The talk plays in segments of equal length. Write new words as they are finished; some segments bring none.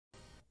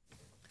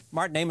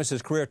Martin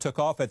Amos's career took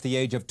off at the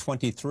age of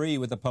 23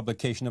 with the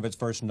publication of his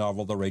first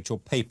novel, The Rachel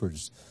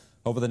Papers.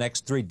 Over the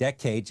next 3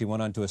 decades, he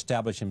went on to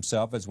establish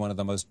himself as one of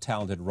the most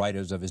talented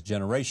writers of his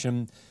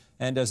generation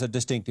and as a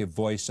distinctive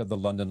voice of the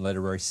London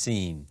literary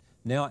scene.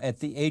 Now, at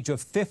the age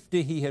of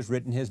 50, he has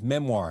written his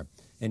memoir.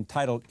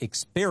 Entitled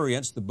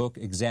Experience, the book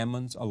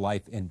examines a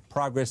life in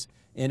progress.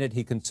 In it,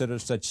 he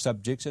considers such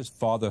subjects as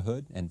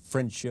fatherhood and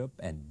friendship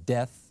and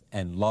death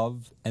and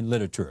love and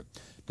literature.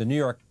 The New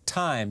York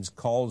Times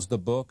calls the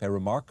book a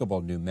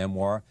remarkable new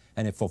memoir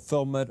and a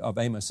fulfillment of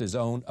Amos's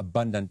own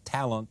abundant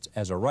talents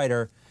as a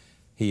writer.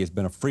 He has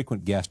been a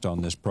frequent guest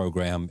on this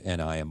program,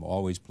 and I am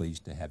always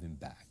pleased to have him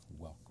back.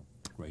 Welcome.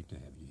 Great to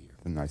have you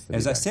here. Nice to be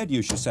As I back. said,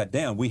 you should sit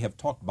down. We have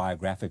talked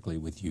biographically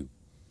with you.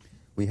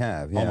 We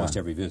have, yeah. Almost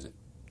every visit.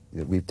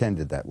 Yeah, we've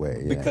tended that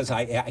way, yeah. Because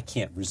I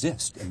can't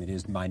resist. I mean, it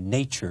is my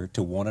nature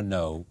to want to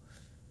know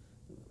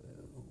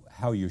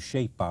how you're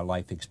shaped by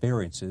life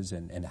experiences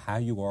and how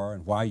you are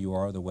and why you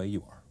are the way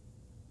you are.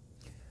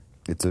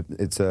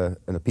 It's an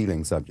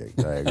appealing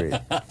subject, I agree.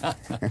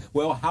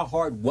 Well, how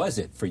hard was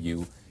it for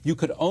you? You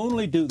could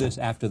only do this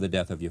after the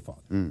death of your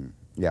father.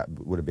 Yeah,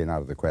 it would have been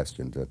out of the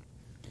question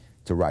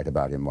to write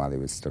about him while he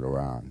was still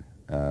around.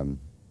 I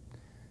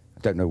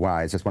don't know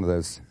why. It's just one of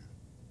those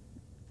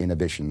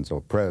inhibitions or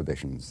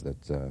prohibitions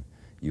that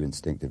you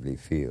instinctively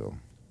feel.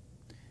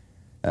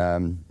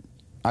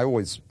 I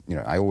always knew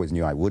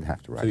I would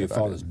have to write about it. So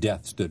your father's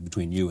death stood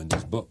between you and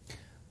this book.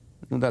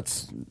 Well,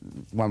 that's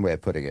one way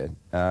of putting it.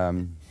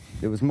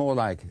 It was more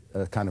like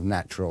a kind of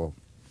natural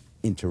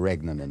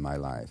interregnum in my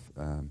life.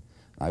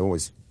 I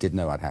always did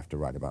know I'd have to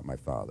write about my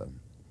father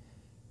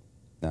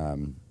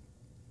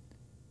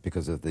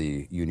because of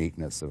the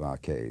uniqueness of our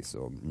case,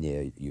 or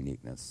near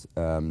uniqueness.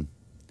 And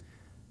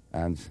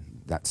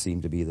that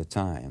seemed to be the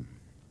time.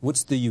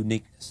 What's the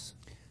uniqueness?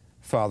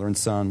 Father and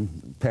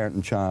son, parent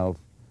and child.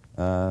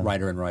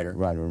 Writer and writer.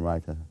 Writer and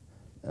writer.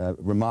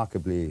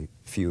 Remarkably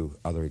few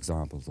other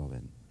examples of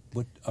it.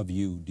 What of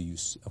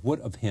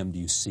him do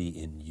you see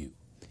in you?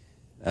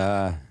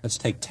 Let's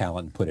take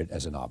talent and put it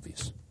as an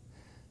obvious.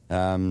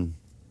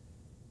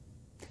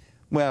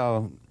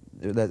 Well,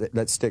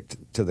 let's stick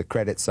to the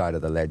credit side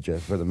of the ledger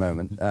for the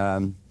moment.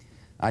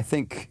 I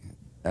think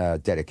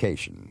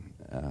dedication,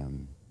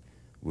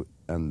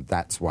 and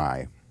that's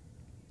why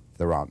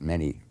there aren't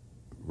many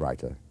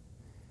writer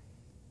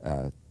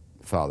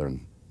father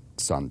and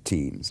son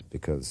teams,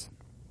 because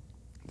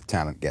the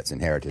talent gets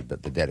inherited,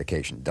 but the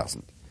dedication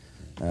doesn't.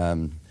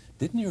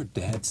 Didn't your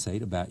dad say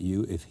about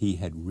you, if he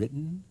had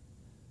written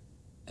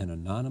an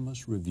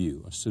anonymous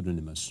review, a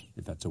pseudonymous,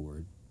 if that's a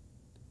word,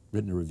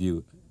 written a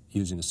review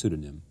using a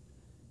pseudonym,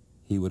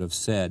 he would have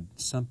said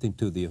something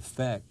to the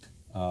effect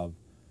of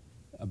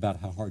about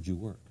how hard you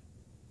work?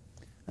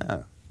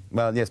 Oh.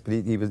 Well, yes, but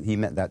he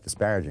meant that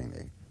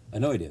disparagingly. I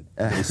know he did.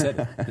 He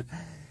said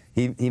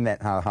it. He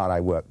meant how hard I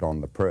worked on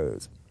the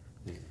prose.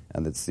 Yeah.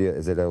 And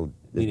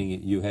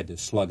meaning you had to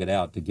slug it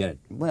out to get it.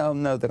 Well,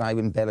 no, that I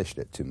embellished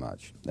it too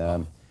much.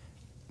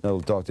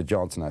 Old Dr.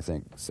 Johnson, I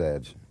think,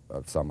 said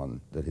of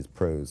someone that his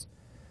prose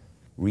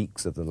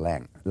reeks of the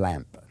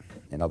lamp.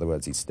 In other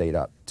words, he stayed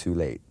up too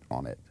late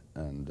on it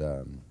and,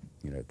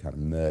 kind of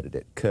murdered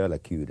it,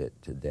 curlicued it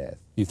to death.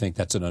 You think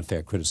that's an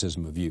unfair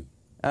criticism of you?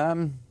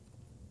 Yeah.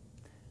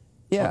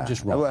 Well,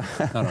 just wrong.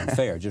 Not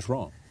unfair, just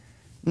wrong.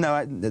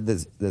 No,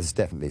 there's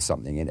definitely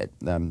something in it.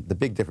 The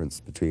big difference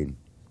between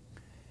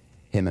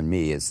him and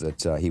me is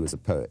that he was a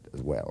poet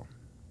as well.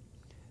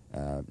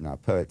 Now,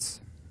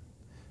 poets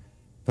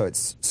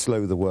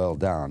slow the world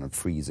down and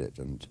freeze it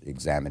and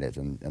examine it,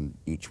 and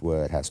each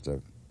word has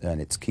to earn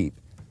its keep,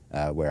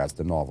 whereas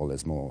the novel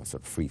is more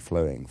sort of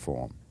free-flowing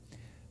form.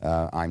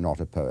 I'm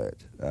not a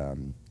poet.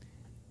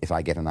 If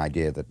I get an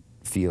idea that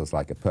feels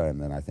like a poem,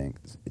 then I think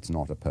it's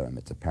not a poem,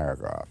 it's a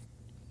paragraph.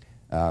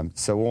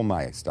 So all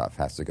my stuff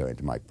has to go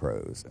into my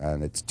prose,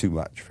 and it's too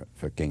much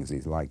for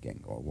Kingsley's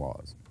liking, or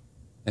was.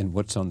 And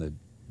what's on the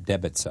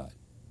debit side?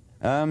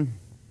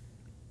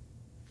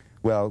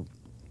 Well,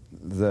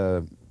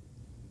 the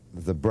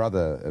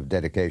brother of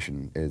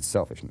dedication is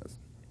selfishness.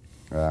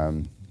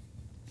 And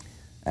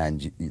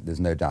there's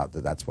no doubt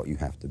that that's what you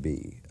have to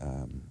be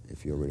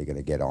if you're really going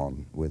to get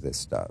on with this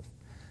stuff.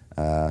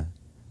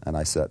 And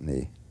I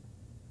certainly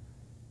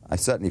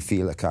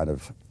feel a kind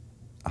of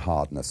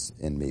hardness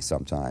in me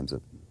sometimes,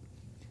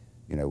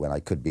 when I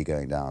could be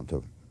going down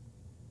to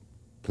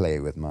play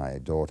with my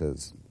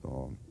daughters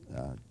or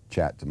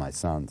chat to my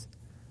sons.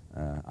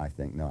 I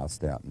think, no, I'll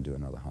stay up and do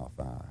another half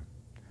hour.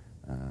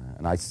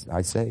 And I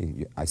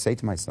say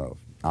to myself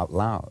out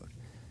loud,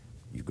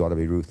 you've got to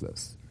be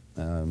ruthless.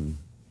 And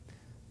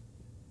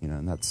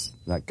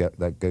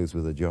that goes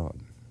with the job.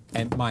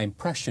 And my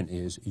impression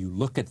is you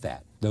look at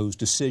those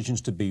decisions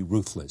to be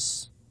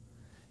ruthless,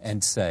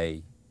 and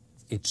say,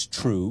 it's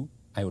true,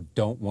 I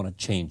don't want to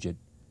change it,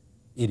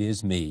 it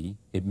is me,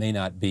 it may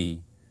not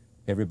be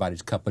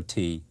everybody's cup of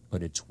tea,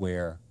 but it's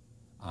where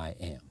I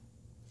am.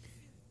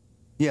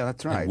 Yeah,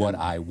 that's right. And what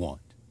I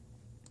want.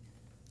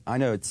 I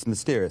know it's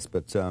mysterious,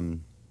 but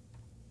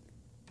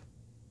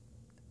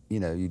you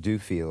know, you do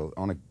feel,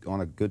 on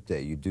a good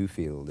day, you do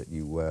feel that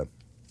you were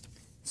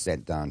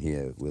sent down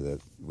here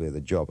with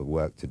a job of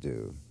work to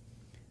do,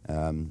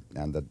 and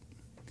that,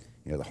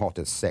 you know, the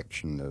hottest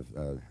section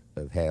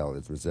of hell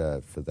is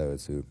reserved for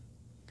those who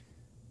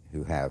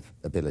have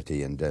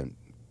ability and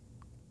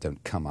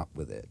don't come up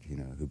with it, you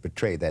know, who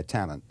betray their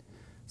talent.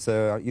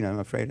 So, you know, I'm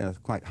afraid in a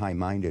quite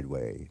high-minded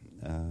way,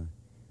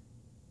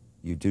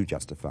 you do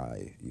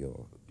justify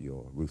your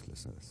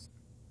ruthlessness.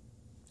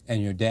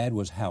 And your dad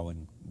was how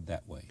in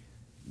that way?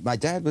 My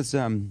dad was,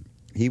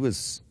 he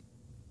was,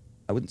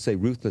 I wouldn't say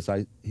ruthless.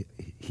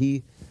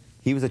 He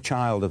was a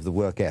child of the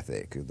work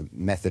ethic, of the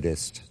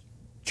Methodist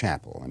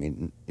chapel. I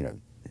mean, you know,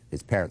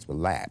 his parents were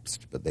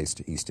lapsed, but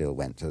he still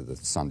went to the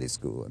Sunday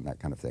school and that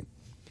kind of thing.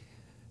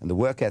 And the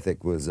work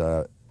ethic was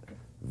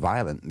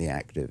violently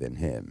active in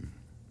him,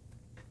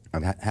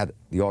 and had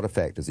the odd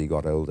effect as he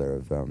got older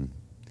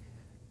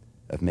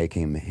of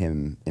making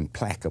him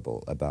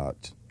implacable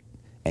about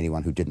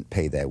anyone who didn't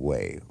pay their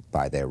way,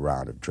 buy their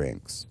round of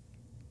drinks,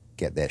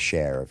 get their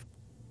share of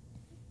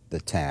the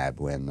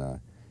tab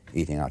when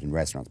eating out in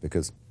restaurants,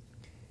 because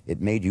it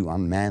made you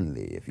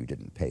unmanly if you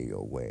didn't pay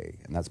your way,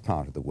 and that's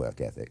part of the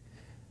work ethic.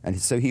 And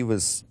so he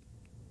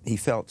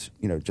felt,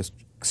 you know, just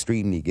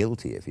extremely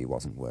guilty if he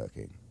wasn't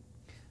working.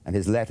 And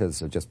his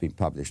letters have just been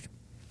published,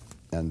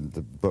 and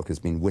the book has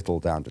been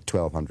whittled down to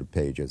 1,200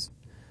 pages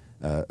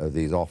of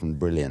these often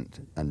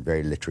brilliant and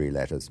very literary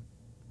letters.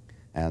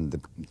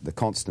 And the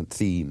constant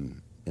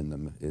theme in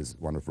them is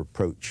one of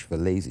reproach for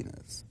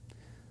laziness.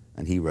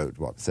 And he wrote,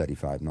 what,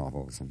 35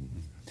 novels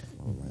and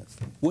all that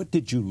stuff. What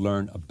did you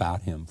learn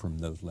about him from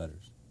those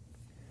letters?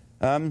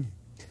 Well,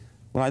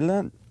 I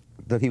learned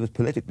that he was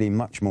politically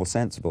much more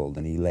sensible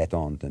than he let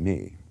on to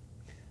me,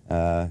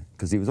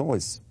 because he was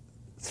always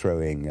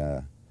throwing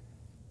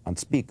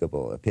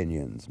unspeakable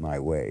opinions my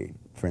way.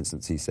 For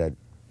instance, he said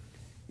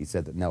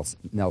that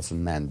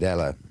Nelson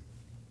Mandela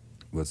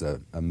was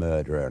a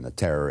murderer and a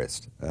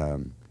terrorist,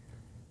 and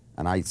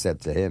I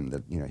said to him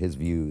that, you know, his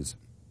views,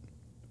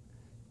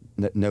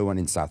 no one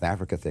in South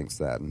Africa thinks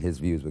that, and his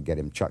views would get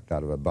him chucked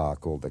out of a bar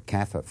called the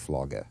Kaffer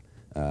Flogger.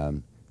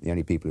 The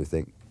only people who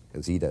think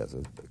as he does,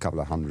 a couple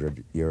of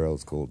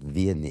 100-year-olds called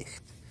Wir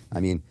nicht. I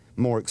mean,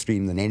 more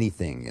extreme than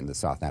anything in the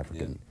South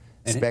African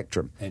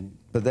spectrum.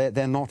 But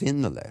they're not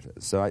in the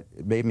letters, so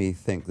it made me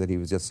think that he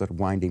was just sort of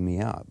winding me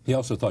up. He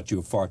also thought you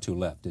were far too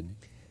left, didn't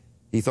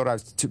he? He thought I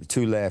was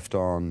too left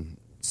on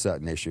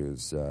certain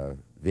issues,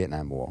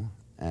 Vietnam War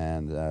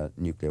and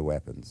nuclear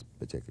weapons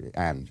particularly,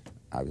 and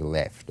I was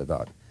left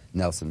about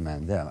Nelson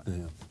Mandela.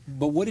 Yeah.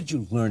 But what did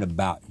you learn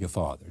about your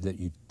father that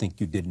you think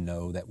you didn't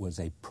know that was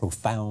a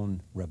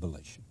profound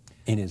revelation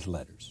in his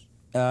letters?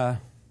 I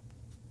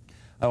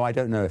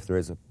don't know if there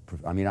is a...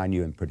 I mean, I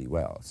knew him pretty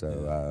well,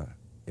 so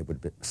it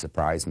would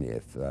surprise me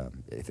if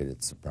it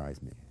had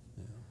surprised me.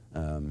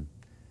 Yeah.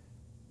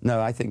 No,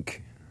 I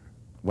think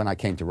when I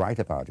came to write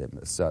about him,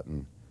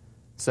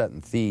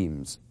 certain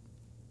themes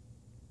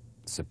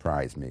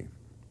surprised me.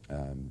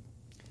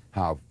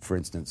 How, for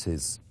instance,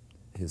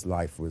 his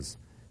life was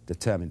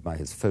determined by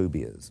his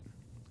phobias.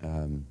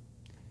 You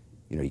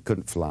know, he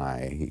couldn't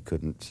fly, he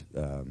couldn't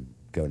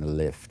go in a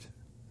lift,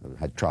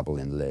 had trouble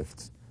in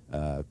lifts,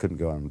 couldn't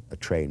go on a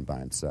train by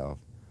himself.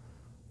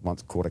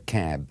 Once caught a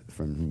cab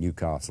from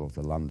Newcastle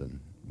to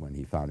London when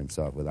he found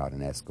himself without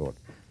an escort.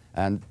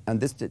 And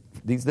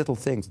these little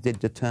things did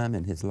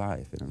determine his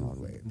life in an odd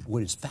way.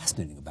 What is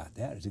fascinating about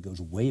that is it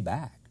goes way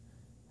back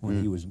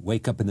when he was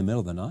wake up in the middle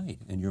of the night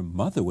and your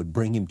mother would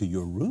bring him to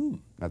your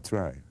room. That's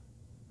right.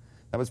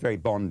 That was very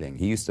bonding.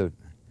 He used to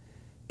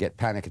get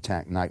panic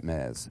attack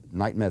nightmares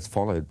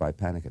followed by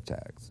panic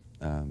attacks.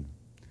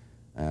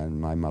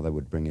 And my mother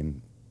would bring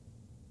him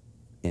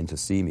in to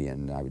see me,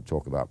 and I would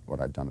talk about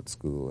what I'd done at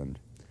school, and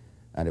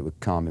it would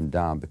calm him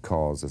down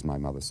because, as my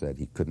mother said,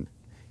 he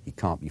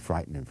can't be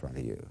frightened in front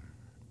of you.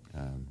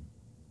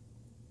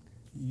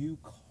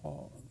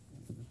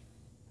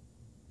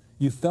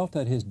 You felt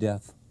at his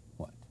death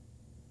what?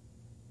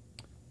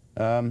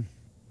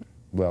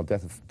 Well,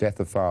 death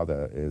of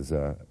father is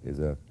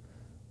a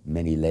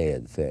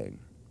many-layered thing,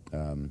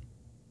 and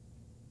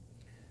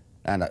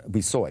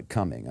we saw it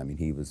coming. I mean,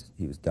 he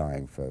was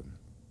dying for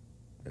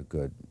a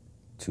good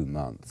 2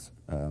 months,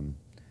 and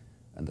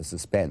the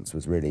suspense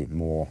was really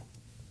more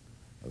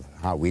of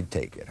how we'd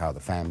take it, how the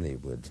family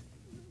would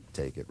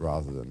take it,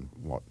 rather than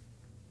what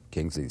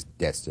Kingsley's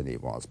destiny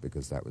was,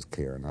 because that was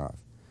clear enough.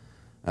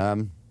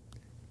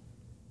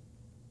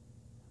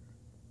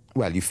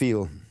 Well, you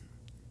feel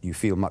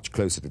much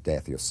closer to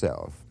death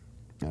yourself.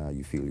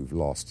 You feel you've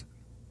lost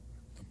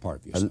a part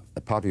of yourself,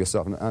 a part of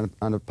yourself,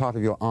 and a part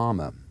of your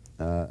armor,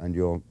 and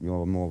you're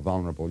more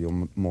vulnerable.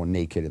 You're more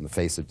naked in the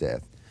face of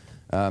death.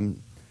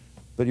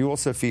 But you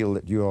also feel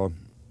that you're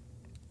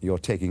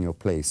taking your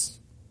place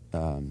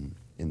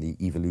in the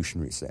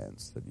evolutionary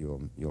sense, that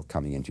you're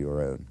coming into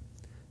your own,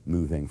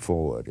 moving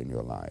forward in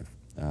your life.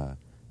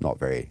 Not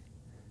very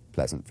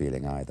pleasant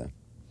feeling either.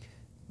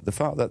 The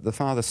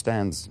father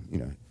stands, you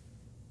know,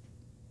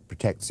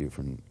 protects you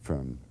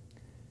from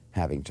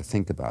having to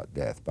think about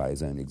death by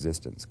his own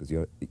existence, because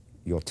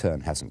your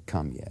turn hasn't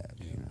come yet.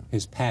 Yeah. You know?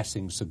 His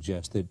passing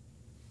suggests that,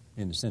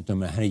 in a sense, no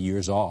matter how many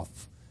years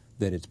off,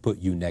 that it's put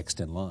you next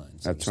in line,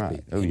 so That's to right.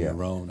 speak, Oh, in yeah.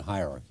 your own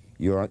hierarchy.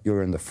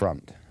 You're in the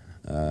front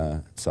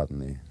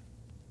suddenly.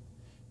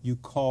 You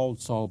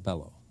called Saul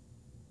Bellow,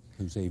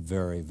 who's a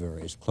very,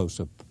 very as close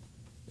to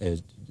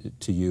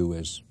you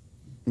as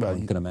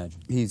one can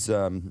imagine. He's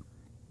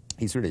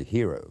really a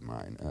hero of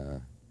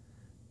mine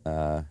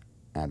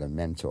and a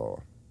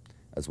mentor,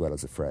 as well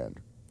as a friend.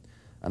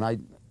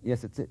 And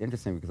yes, it's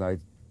interesting because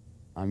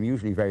I'm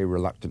usually very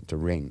reluctant to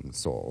ring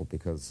Saul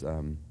because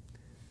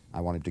I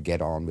wanted to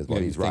get on with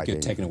what he's writing.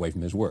 You're taken away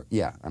from his work.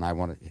 Yeah, and I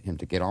wanted him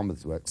to get on with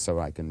his work so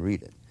I can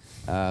read it.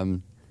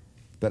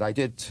 But I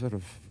did sort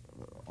of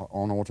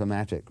on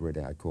automatic,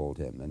 really. I called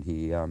him, and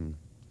he and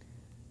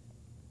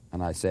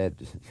I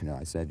said,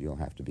 you'll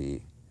have to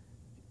be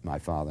my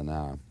father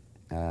now.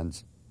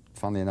 And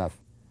funnily enough,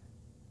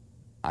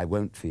 I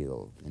won't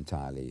feel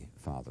entirely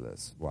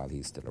fatherless while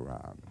he's still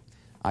around.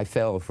 I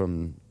fell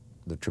from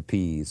the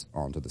trapeze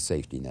onto the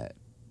safety net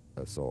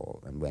of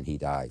Saul, and when he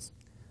dies,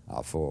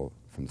 I'll fall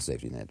from the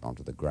safety net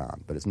onto the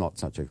ground. But it's not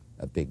such a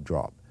big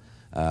drop.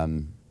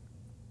 And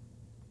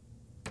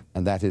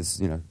that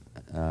is,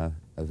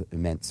 of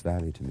immense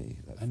value to me.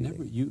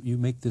 You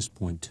make this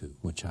point too,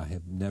 which I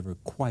have never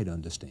quite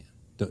understood.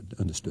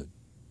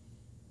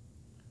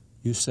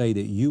 You say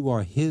that you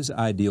are his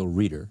ideal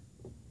reader,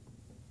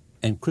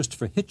 and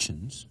Christopher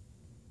Hitchens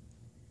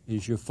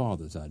is your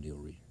father's ideal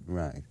reader.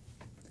 Right.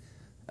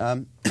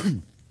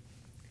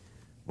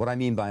 What I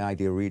mean by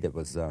ideal reader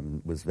was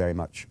very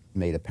much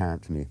made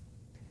apparent to me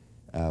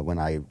when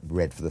I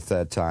read for the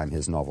third time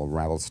his novel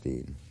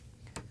Ravelstein.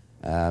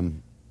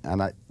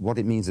 What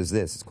it means is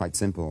this, it's quite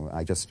simple.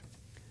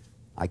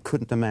 I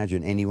couldn't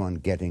imagine anyone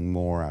getting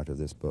more out of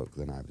this book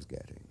than I was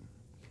getting.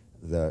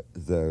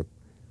 The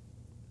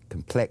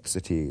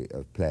complexity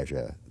of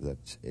pleasure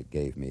that it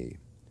gave me,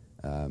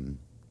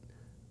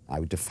 I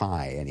would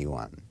defy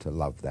anyone to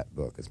love that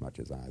book as much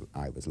as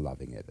I was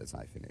loving it as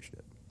I finished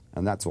it.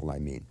 And that's all I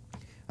mean.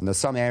 And there's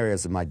some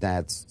areas of my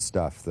dad's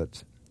stuff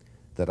that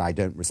I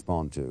don't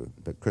respond to,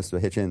 but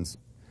Christopher Hitchens,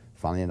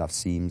 funnily enough,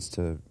 seems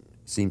to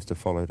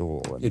follow it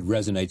all. And it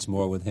resonates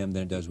more with him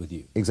than it does with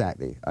you.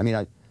 Exactly. I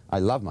mean, I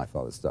love my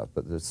father's stuff,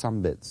 but there's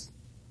some bits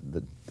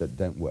that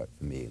don't work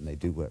for me, and they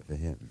do work for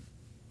him.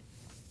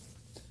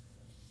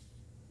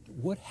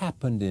 What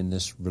happened in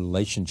this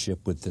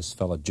relationship with this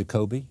fellow,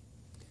 Jacoby?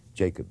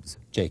 Jacobs.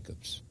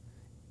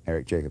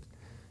 Eric Jacobs.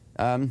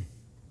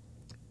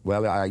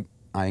 Well,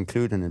 I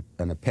include an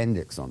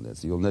appendix on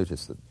this. You'll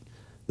notice that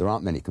there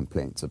aren't many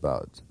complaints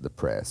about the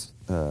press,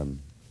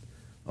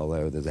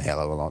 although there's a hell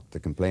of a lot to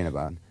complain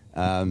about.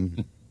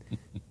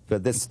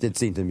 But this did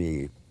seem to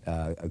me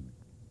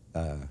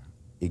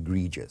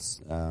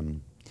egregious.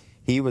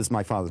 He was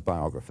my father's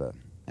biographer,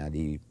 and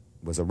he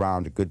was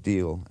around a good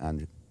deal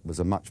and was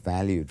a much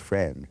valued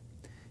friend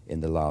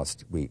in the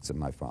last weeks of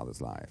my father's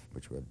life,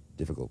 which were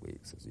difficult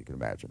weeks, as you can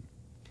imagine.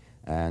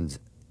 And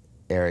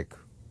Eric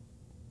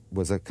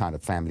was a kind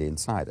of family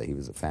insider. He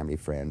was a family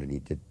friend, and he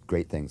did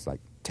great things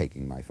like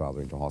taking my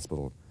father into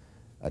hospital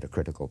at a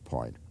critical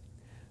point.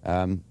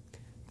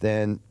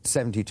 Then,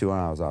 72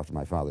 hours after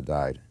my father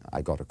died,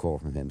 I got a call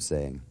from him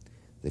saying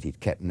that he'd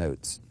kept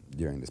notes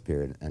during this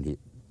period, and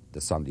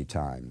the Sunday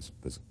Times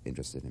was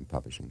interested in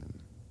publishing them.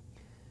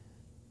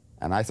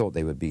 And I thought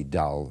they would be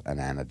dull and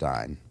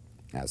anodyne,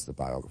 as the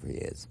biography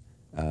is.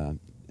 And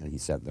he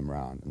sent them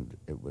around, and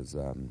it was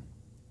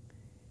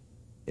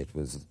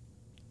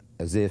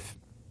as if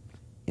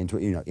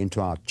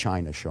into our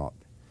china shop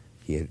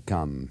he had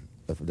come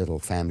of little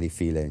family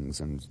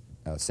feelings and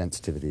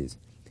sensitivities.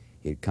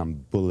 He had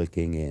come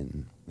bullocking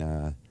in,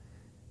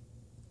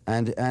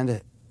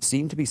 and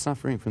seemed to be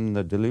suffering from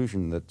the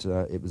delusion that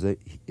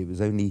it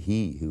was only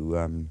he who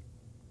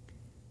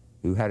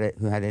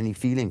had any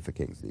feeling for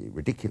Kingsley,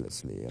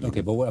 ridiculously.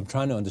 Okay, but what I'm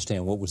trying to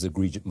understand, what was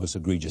the most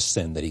egregious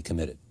sin that he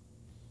committed?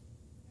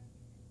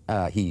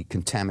 He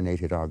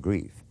contaminated our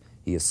grief.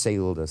 He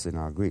assailed us in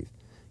our grief.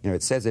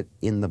 It says it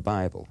in the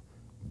Bible,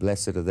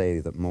 "Blessed are they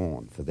that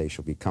mourn, for they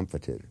shall be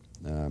comforted,"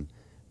 and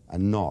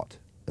not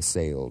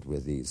assailed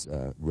with these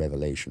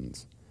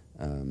revelations.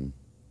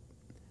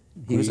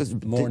 He was a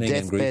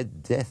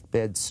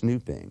deathbed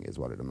snooping is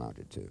what it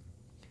amounted to.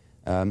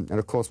 And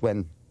of course,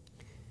 when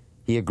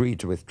he agreed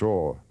to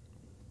withdraw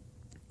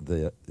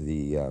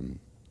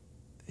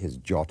his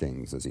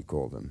jottings, as he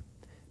called them,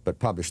 but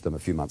published them a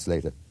few months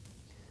later,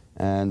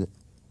 and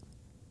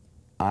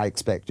I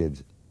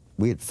expected,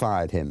 we had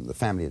fired him, the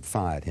family had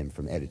fired him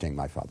from editing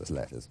my father's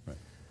letters. Right.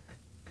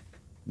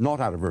 Not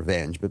out of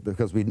revenge, but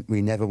because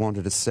we never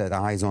wanted to set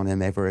eyes on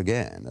him ever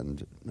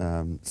again,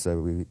 and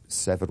so we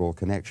severed all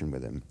connection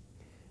with him.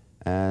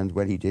 And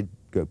when he did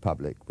go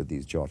public with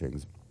these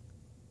jottings,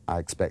 I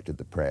expected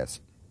the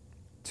press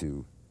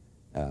to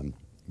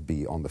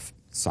be on the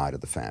side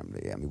of the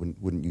family. I mean,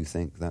 wouldn't you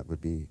think that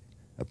would be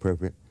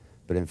appropriate?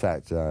 But in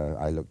fact,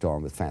 I looked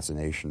on with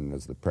fascination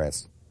as the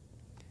press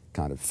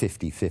kind of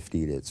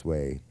 50-50'd its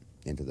way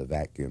into the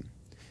vacuum.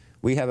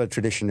 We have a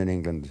tradition in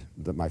England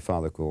that my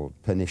father called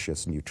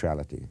pernicious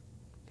neutrality,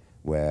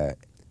 where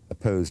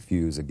opposed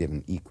views are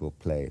given equal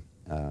play.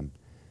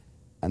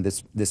 And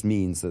this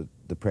means that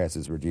the press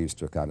is reduced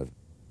to a kind of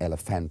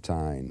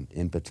elephantine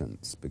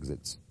impotence, because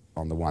it's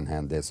on the one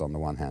hand this, on the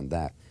one hand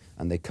that,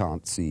 and they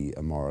can't see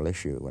a moral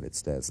issue when it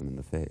stares them in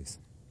the face.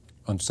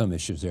 On some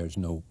issues, there's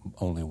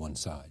only one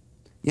side.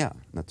 Yeah,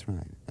 that's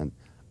right. And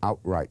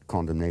outright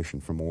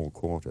condemnation from all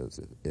quarters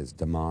is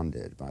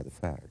demanded by the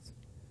facts.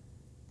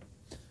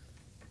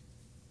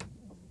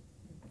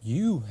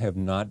 You have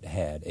not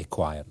had a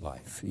quiet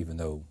life, even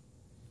though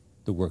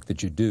the work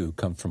that you do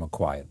comes from a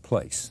quiet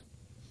place.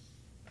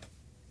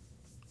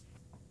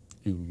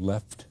 You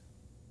lived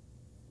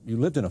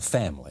in a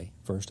family,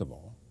 first of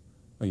all.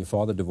 Your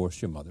father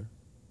divorced your mother.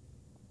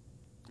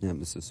 Yeah,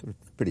 this is sort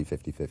of pretty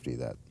 50-50,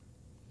 that.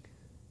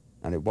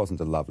 And it wasn't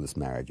a loveless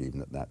marriage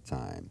even at that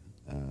time.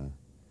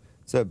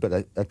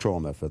 But a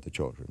trauma for the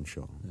children,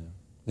 sure. Yeah.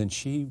 Then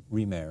she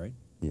remarried.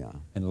 Yeah.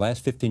 And the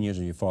last 15 years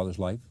of your father's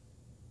life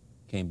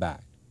came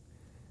back.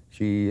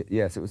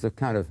 Yes, it was a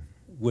kind of...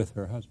 With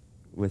her husband.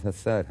 With her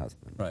third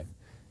husband. Right.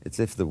 It's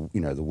if the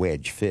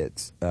wedge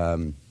fits.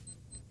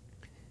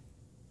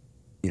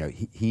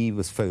 He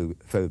was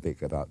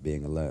phobic about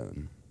being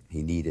alone.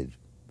 He needed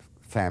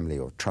family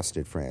or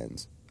trusted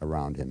friends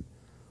around him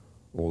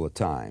all the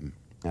time.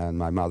 And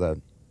my mother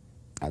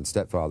and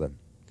stepfather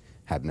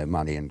had no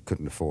money and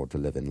couldn't afford to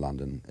live in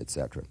London,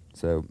 etc.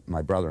 So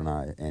my brother and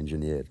I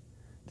engineered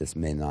this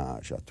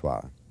ménage à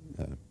trois,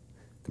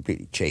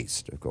 completely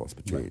chaste, of course,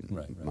 between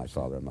my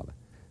father and mother.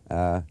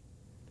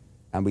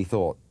 And we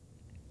thought,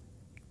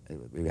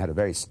 we had a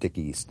very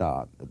sticky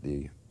start at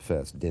the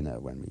first dinner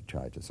when we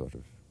tried to sort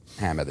of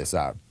hammer this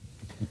out.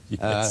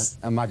 Yes.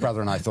 And my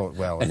brother and I thought,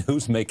 well... And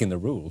who's making the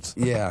rules?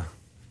 Yeah.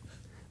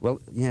 Well,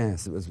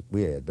 yes, it was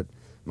weird, but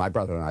my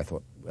brother and I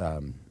thought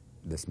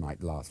this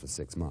might last for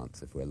 6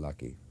 months if we're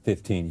lucky.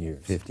 15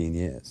 years. 15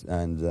 years.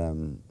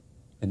 And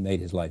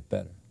made his life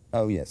better.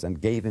 Oh, yes, and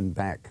gave him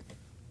back...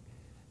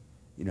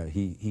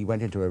 he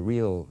went into a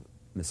real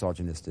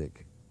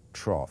misogynistic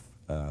trough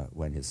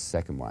when his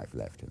second wife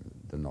left him,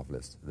 the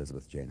novelist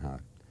Elizabeth Jane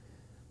Howard.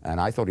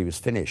 And I thought he was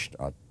finished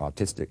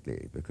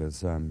artistically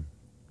because,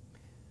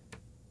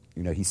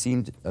 he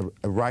seemed...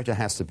 A writer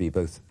has to be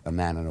both a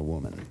man and a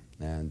woman.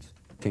 And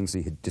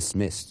Kingsley had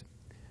dismissed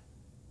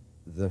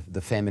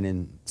the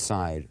feminine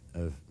side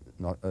of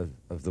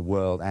the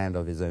world and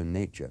of his own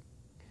nature.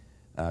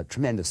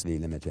 Tremendously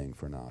limiting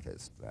for an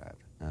artist, that.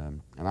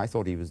 And I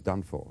thought he was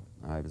done for.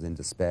 I was in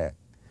despair.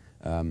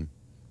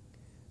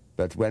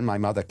 But when my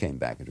mother came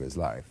back into his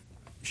life,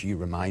 she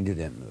reminded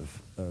him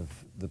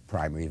of the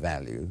primary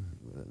value.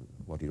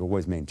 What he'd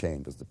always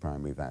maintained was the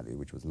primary value,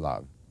 which was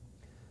love.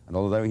 And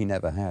although he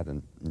never had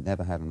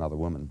another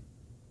woman,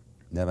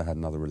 never had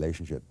another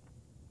relationship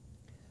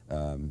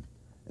in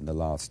the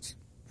last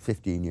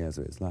 15 years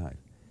of his life,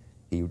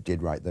 he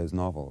did write those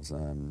novels,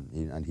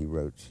 and he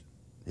wrote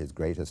his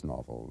greatest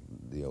novel,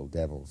 The Old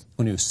Devils.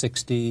 When he was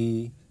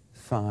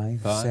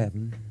 65?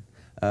 7.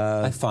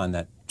 I find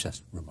that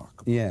just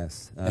remarkable.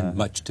 Yes. And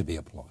much to be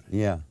applauded.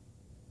 Yeah.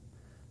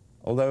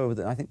 Although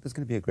I think there's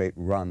going to be a great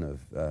run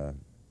of,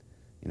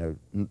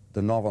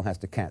 the novel has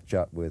to catch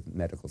up with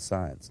medical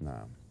science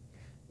now.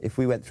 If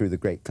we went through the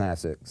great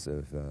classics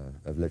of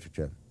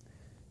literature,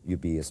 you'd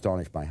be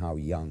astonished by how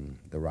young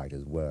the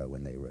writers were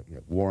when they wrote.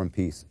 War and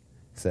Peace,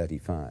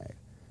 35.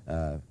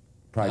 I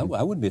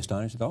wouldn't be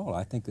astonished at all.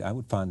 I think I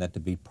would find that to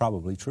be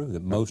probably true,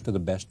 that most of the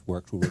best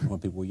works were written when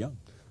people were young.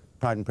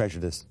 Pride and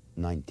Prejudice,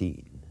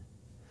 19.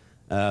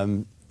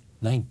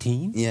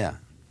 19? Yeah.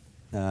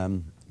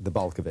 The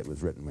bulk of it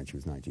was written when she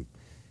was 19.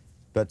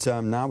 But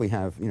now we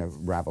have,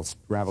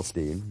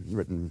 Ravelstein,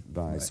 written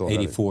by...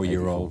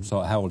 84-year-old.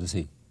 So how old is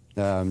he?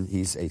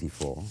 He's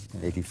 84,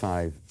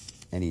 85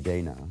 any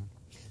day now.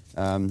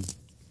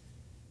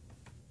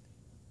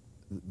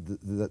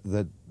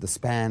 The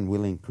span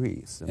will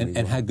increase.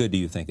 And how good do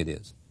you think it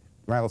is?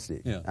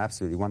 Ravelstein, yeah.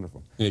 Absolutely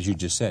wonderful. As you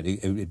just said,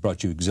 it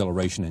brought you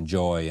exhilaration and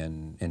joy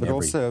and but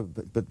also,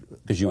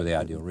 because you were the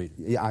ideal reader.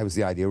 Yeah, I was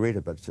the ideal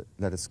reader, but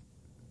let us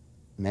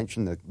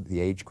mention the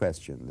age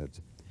question.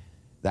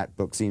 That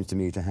book seems to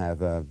me to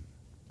have a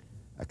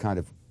kind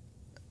of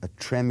a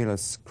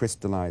tremulous,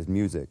 crystallized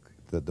music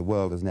that the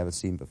world has never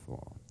seen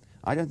before.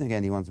 I don't think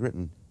anyone's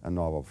written a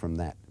novel from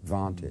that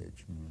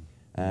vantage.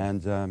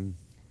 And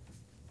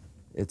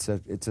it's a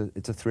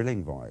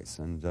thrilling voice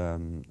and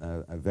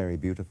a very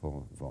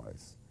beautiful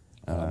voice.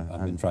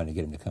 I've been trying to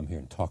get him to come here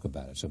and talk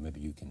about it, so maybe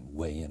you can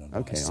weigh in on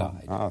my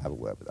side. I'll have a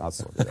word with it. I'll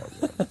sort it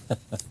out.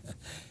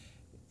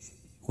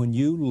 When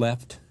you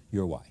left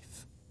your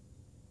wife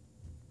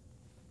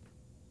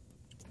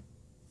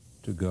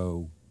to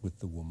go with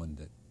the woman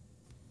that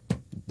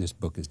this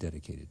book is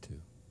dedicated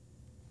to,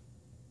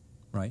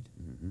 right?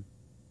 Mm-hmm.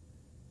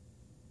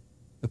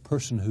 The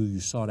person who you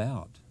sought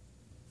out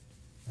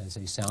as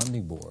a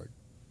sounding board,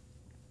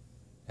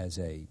 as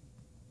a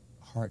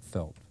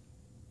heartfelt,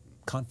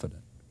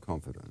 confidence,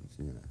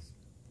 yes.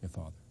 Your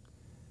father.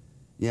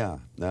 Yeah.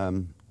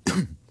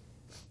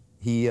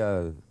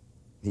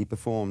 he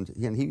performed,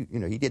 and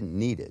he didn't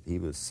need it. He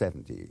was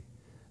 70,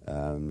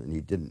 and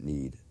he didn't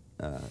need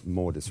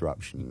more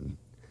disruption.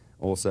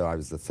 Also, I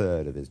was the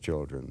third of his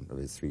children, of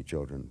his 3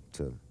 children,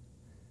 to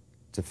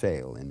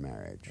fail in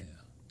marriage,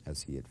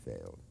 as he had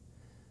failed.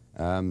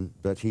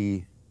 But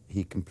he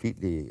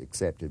completely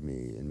accepted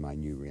me in my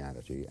new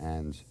reality,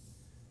 and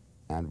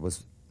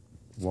was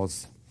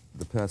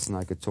the person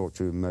I could talk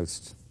to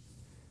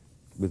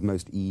with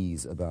most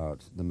ease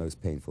about the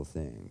most painful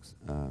things.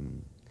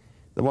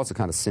 There was a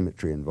kind of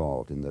symmetry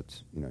involved in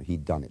that,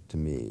 he'd done it to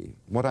me.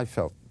 What I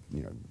felt,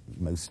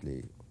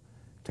 mostly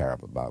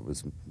terrible about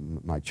was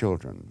my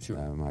children, sure.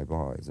 My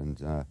boys, and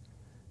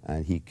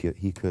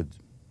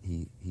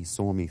he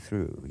saw me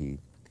through.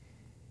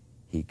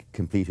 He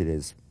completed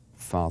his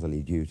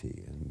fatherly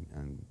duty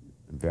and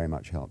very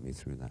much helped me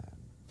through that.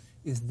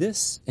 Is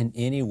this in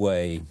any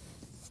way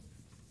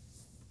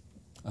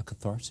a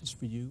catharsis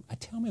for you?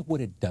 Tell me what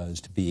it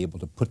does to be able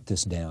to put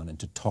this down and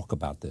to talk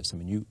about this. I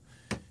mean,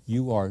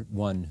 you are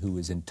one who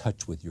is in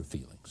touch with your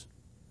feelings.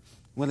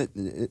 Well,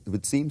 it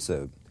would seem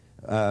so.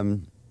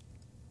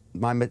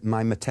 My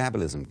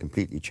metabolism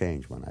completely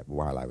changed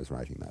while I was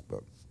writing that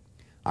book.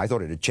 I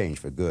thought it had changed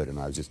for good, and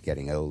I was just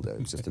getting older. It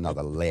was just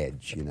another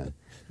ledge,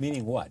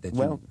 Meaning what?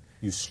 That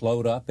you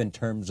slowed up in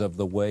terms of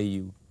the way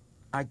you...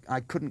 I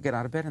couldn't get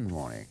out of bed in the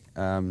morning.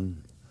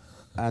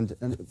 And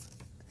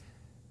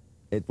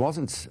it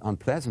wasn't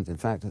unpleasant. In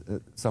fact,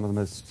 some of the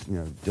most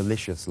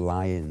delicious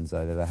lie-ins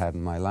I'd ever had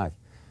in my life.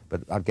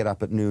 But I'd get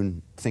up at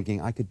noon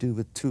thinking I could do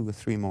with 2 or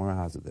 3 more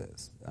hours of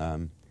this.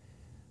 And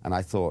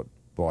I thought,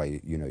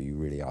 boy, you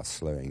really are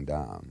slowing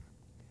down.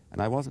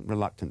 And I wasn't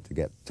reluctant to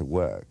get to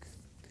work,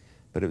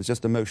 but it was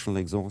just emotional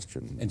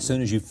exhaustion. And as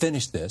soon as you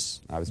finished this,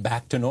 I was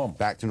back to normal.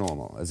 Back to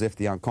normal, as if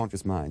the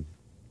unconscious mind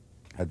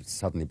had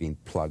suddenly been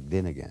plugged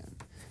in again.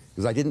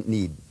 Because I didn't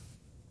need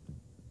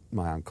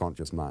my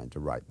unconscious mind to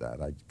write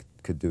that. I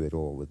could do it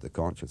all with the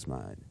conscious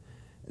mind.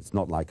 It's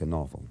not like a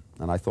novel.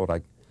 And I thought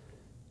I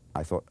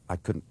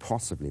couldn't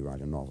possibly write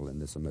a novel in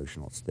this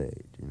emotional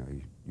state.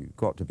 You've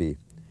got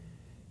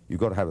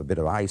to have a bit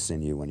of ice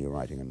in you when you're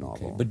writing a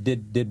novel. Okay. But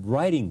did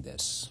writing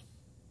this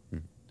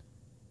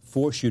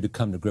force you to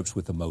come to grips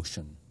with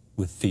emotion,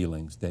 with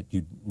feelings that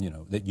you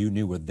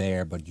knew were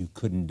there, but you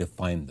couldn't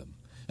define them?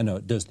 I know.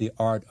 Does the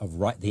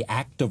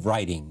act of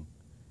writing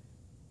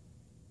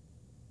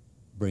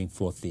bring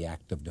forth the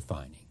act of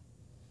defining?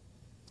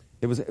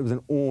 It was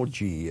an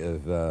orgy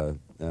of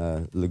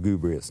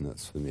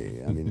lugubriousness for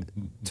me. I mean,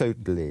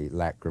 totally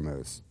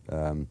lachrymose.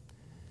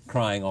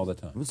 Crying all the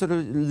time. It was sort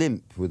of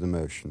limp with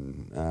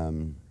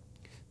emotion,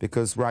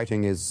 because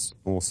writing is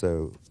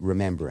also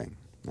remembering,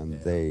 and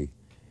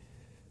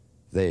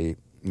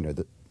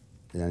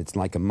it's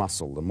like a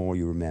muscle. The more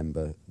you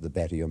remember, the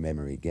better your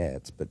memory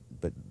gets.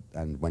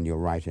 And when you're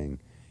writing,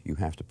 you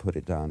have to put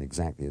it down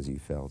exactly as you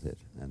felt it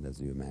and as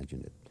you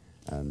imagined it,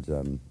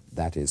 and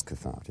that is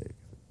cathartic.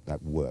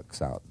 That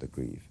works out the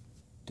grief.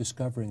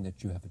 Discovering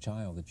that you have a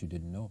child that you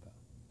didn't know about.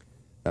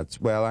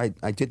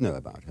 I did know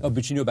about her. Oh,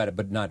 but you knew about it,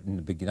 but not in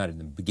the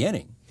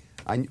beginning.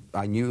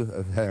 I knew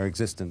of her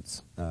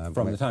existence.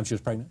 From the time she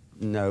was pregnant?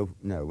 No,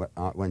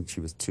 when she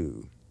was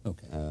 2.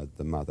 Okay.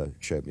 The mother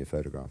showed me a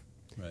photograph.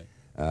 Right.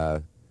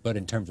 But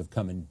in terms of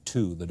coming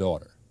to the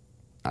daughter?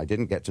 I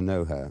didn't get to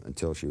know her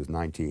until she was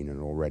 19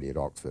 and already at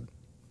Oxford.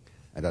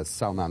 And as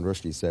Salman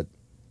Rushdie said,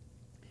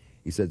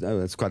 oh,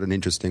 that's quite an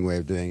interesting way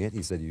of doing it.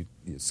 He said, you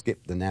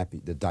skip the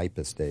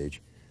diaper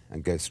stage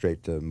and go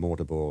straight to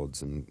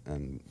mortarboards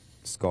and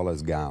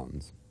scholars'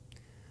 gowns.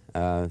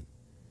 And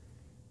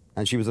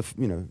she was a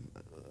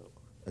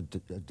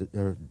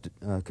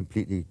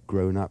completely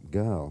grown-up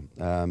girl.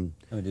 I mean,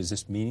 is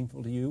this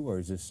meaningful to you, or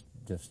is this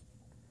just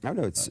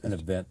it's an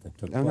event that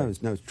took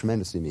place? No, it's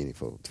tremendously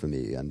meaningful for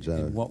me. And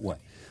in what way?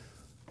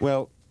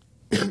 Well,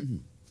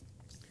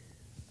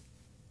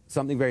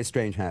 something very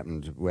strange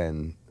happened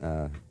when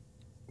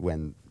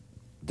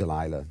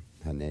Delilah,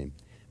 her name,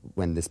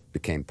 when this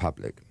became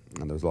public,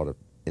 and there was a lot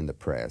in the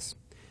press.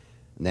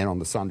 And then on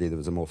the Sunday, there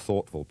was a more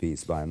thoughtful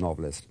piece by a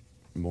novelist,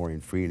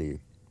 Maureen Freely,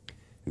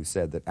 who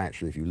said that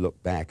actually, if you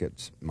look back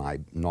at my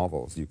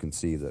novels, you can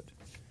see that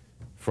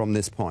from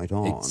this point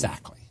on...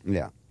 Exactly.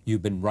 Yeah.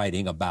 You've been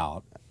writing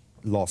about...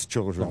 Lost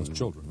children.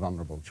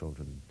 Vulnerable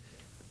children,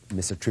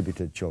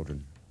 misattributed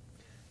children.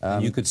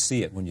 You could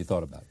see it when you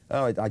thought about it.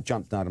 Oh, I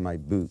jumped out of my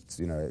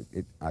boots,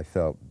 I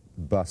felt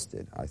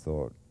busted. I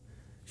thought,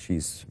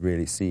 she's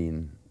really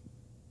seen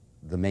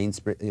the main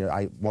spirit.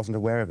 I wasn't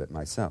aware of it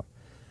myself.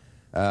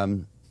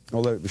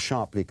 Although it was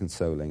sharply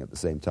consoling at the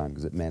same time,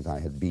 because it meant I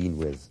had been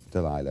with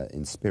Delilah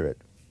in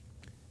spirit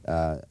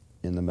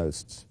in the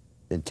most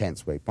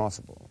intense way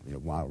possible,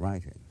 while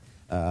writing.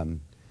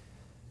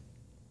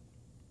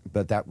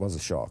 But that was a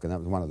shock, and that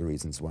was one of the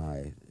reasons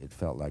why it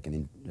felt like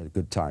a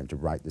good time to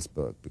write this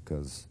book,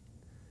 because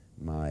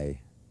my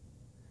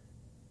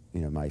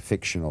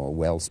fictional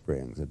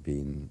wellsprings had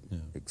been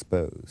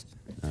exposed.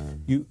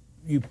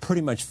 You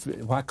pretty much,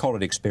 well, I call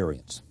it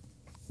experience.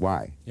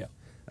 Why? Yeah.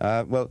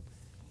 Well,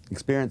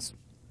 experience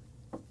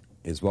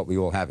is what we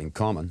all have in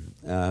common,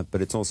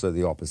 but it's also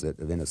the opposite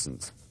of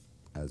innocence,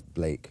 as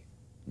Blake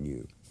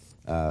knew.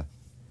 And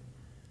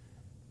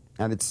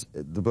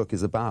the book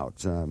is about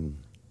the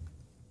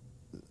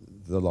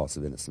loss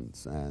of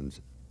innocence and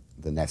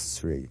the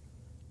necessary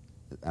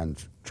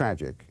and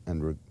tragic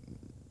and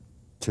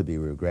to be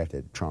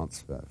regretted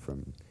transfer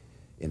from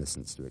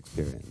innocence to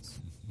experience.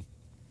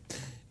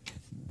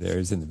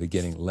 There's in the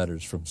beginning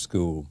letters from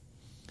school.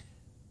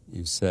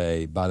 You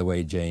say, by the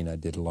way, Jane, I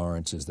did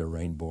Lawrence as the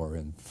rainbow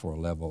and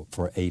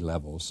for A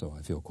level, so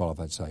I feel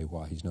qualified to say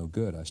why he's no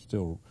good.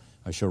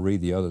 I shall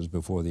read the others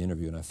before the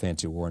interview, and I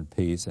fancy War and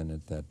Peace, and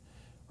at that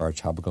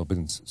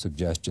Archhobgoblin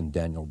suggestion,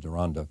 Daniel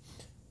Deronda,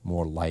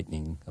 more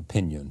lightning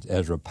opinions.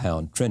 Ezra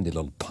Pound, trendy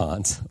little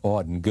ponce,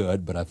 odd and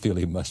good, but I feel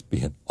he must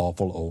be an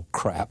awful old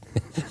crap.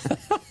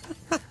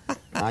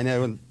 I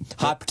know.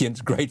 Hopkins,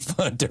 great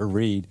fun to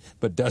read,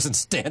 but doesn't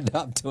stand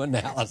up to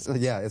analysis.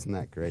 Yeah, isn't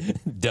that great?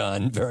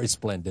 Dunn, very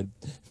splendid.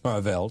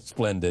 Marvell,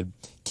 splendid.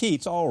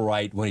 Keats, all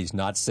right when he's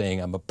not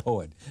saying I'm a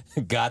poet.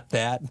 Got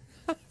that?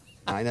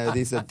 I know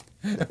these are...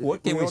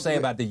 What can we say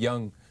about the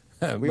young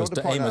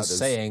Mr. Amos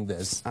saying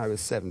this? I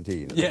was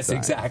 17 at Yes, the time.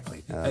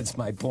 exactly. That's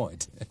my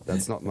point.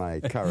 That's not my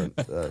current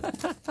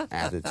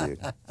attitude.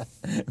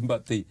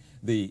 But the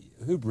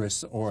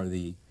hubris or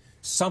the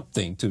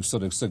something to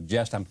sort of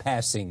suggest I'm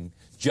passing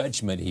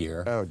judgment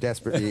here. Oh,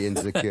 desperately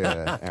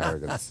insecure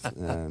arrogance.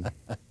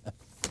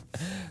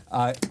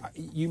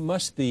 You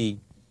must be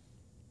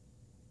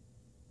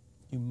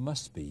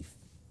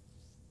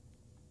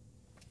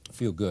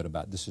feel good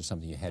about this is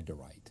something you had to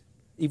write,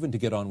 even to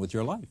get on with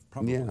your life.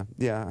 Probably.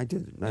 Yeah, I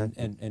did.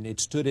 And it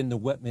stood in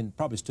the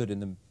probably stood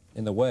in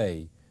the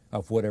way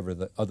of whatever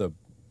the other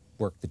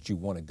work that you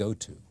want to go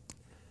to.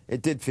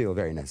 It did feel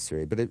very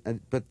necessary,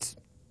 but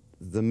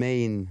the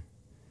main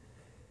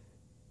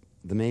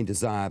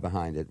desire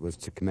behind it was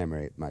to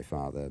commemorate my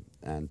father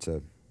and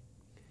to,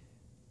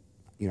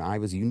 I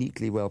was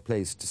uniquely well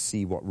placed to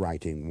see what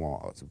writing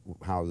was,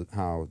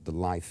 how the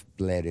life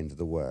bled into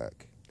the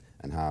work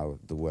and how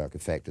the work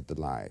affected the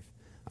life.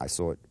 I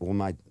saw it all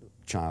my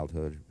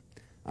childhood.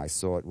 I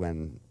saw it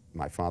when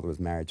my father was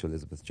married to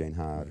Elizabeth Jane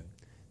Howard, right.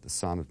 The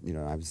son of,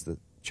 I was the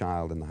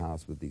child in the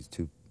house with these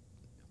two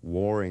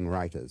warring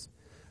writers.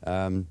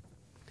 And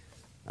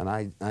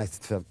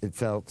it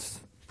felt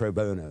pro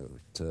bono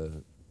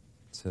to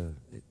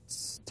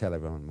tell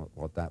everyone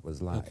what that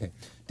was like. Okay.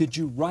 Did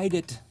you write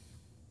it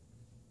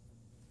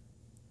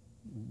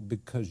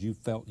because you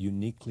felt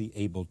uniquely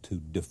able to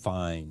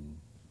define,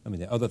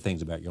 there are other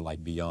things about your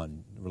life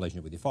beyond the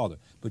relationship with your father,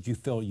 but you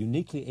felt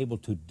uniquely able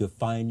to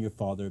define your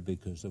father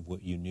because of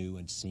what you knew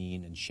and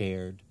seen and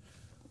shared?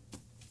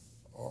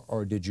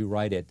 Or did you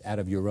write it out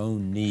of your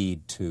own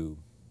need to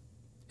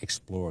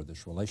explore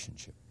this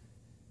relationship?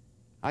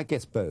 I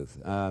guess both.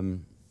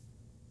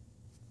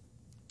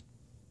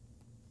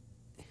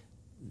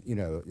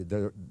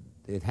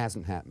 It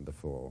hasn't happened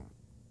before,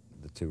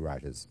 the two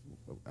writers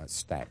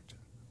stacked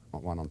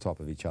one on top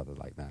of each other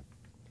like that.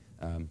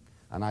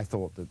 And I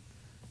thought that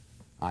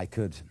I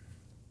could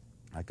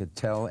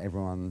tell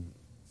everyone,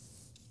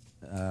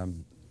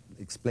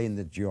 explain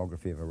the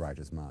geography of a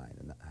writer's mind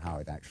and how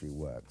it actually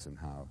works and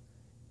how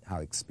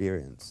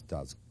experience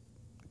does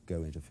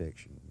go into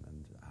fiction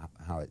and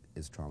how it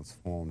is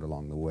transformed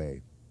along the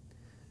way.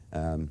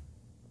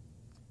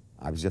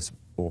 I was just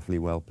awfully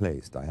well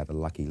placed. I had a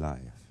lucky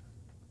life.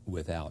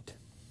 With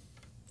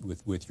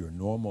your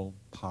normal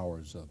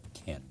powers of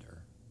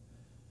candor,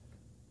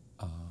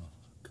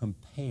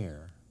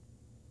 compare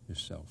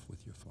yourself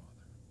with your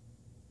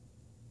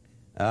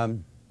father.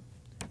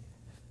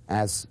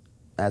 As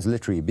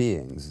literary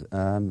beings,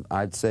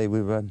 I'd say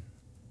we were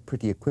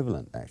pretty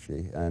equivalent,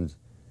 actually. And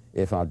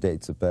if our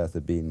dates of birth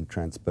had been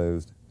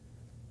transposed,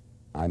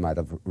 I might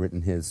have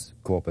written his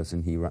corpus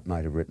and he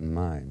might have written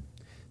mine.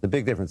 The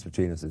big difference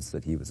between us is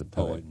that he was a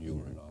poet. And you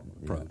were a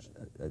prose.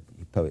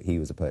 He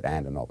was a poet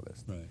and a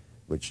novelist, right.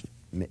 Which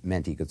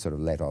meant he could sort of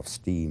let off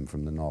steam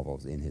from the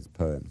novels in his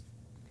poems.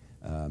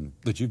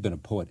 But you've been a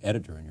poet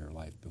editor in your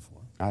life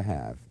before. I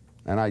have.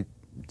 And I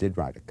did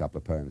write a couple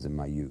of poems in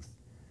my youth.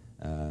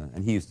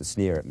 And he used to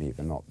sneer at me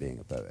for not being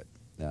a poet.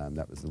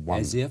 That was the one.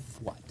 As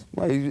if what?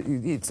 Well,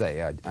 he'd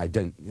say, I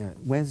don't,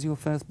 where's your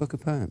first book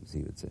of poems,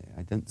 he would say.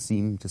 I don't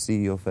seem to see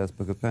your first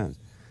book of poems.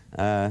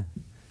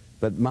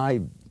 But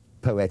my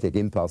poetic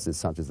impulses,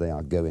 such as they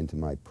are, go into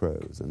my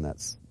prose, and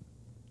that's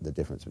the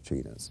difference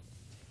between us.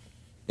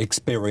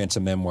 Experience, a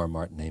memoir,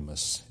 Martin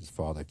Amos, his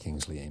father,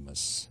 Kingsley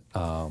Amos.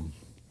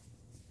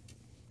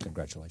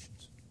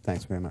 Congratulations.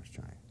 Thanks very much,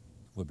 Charlie.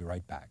 We'll be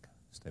right back.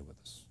 Stay with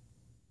us.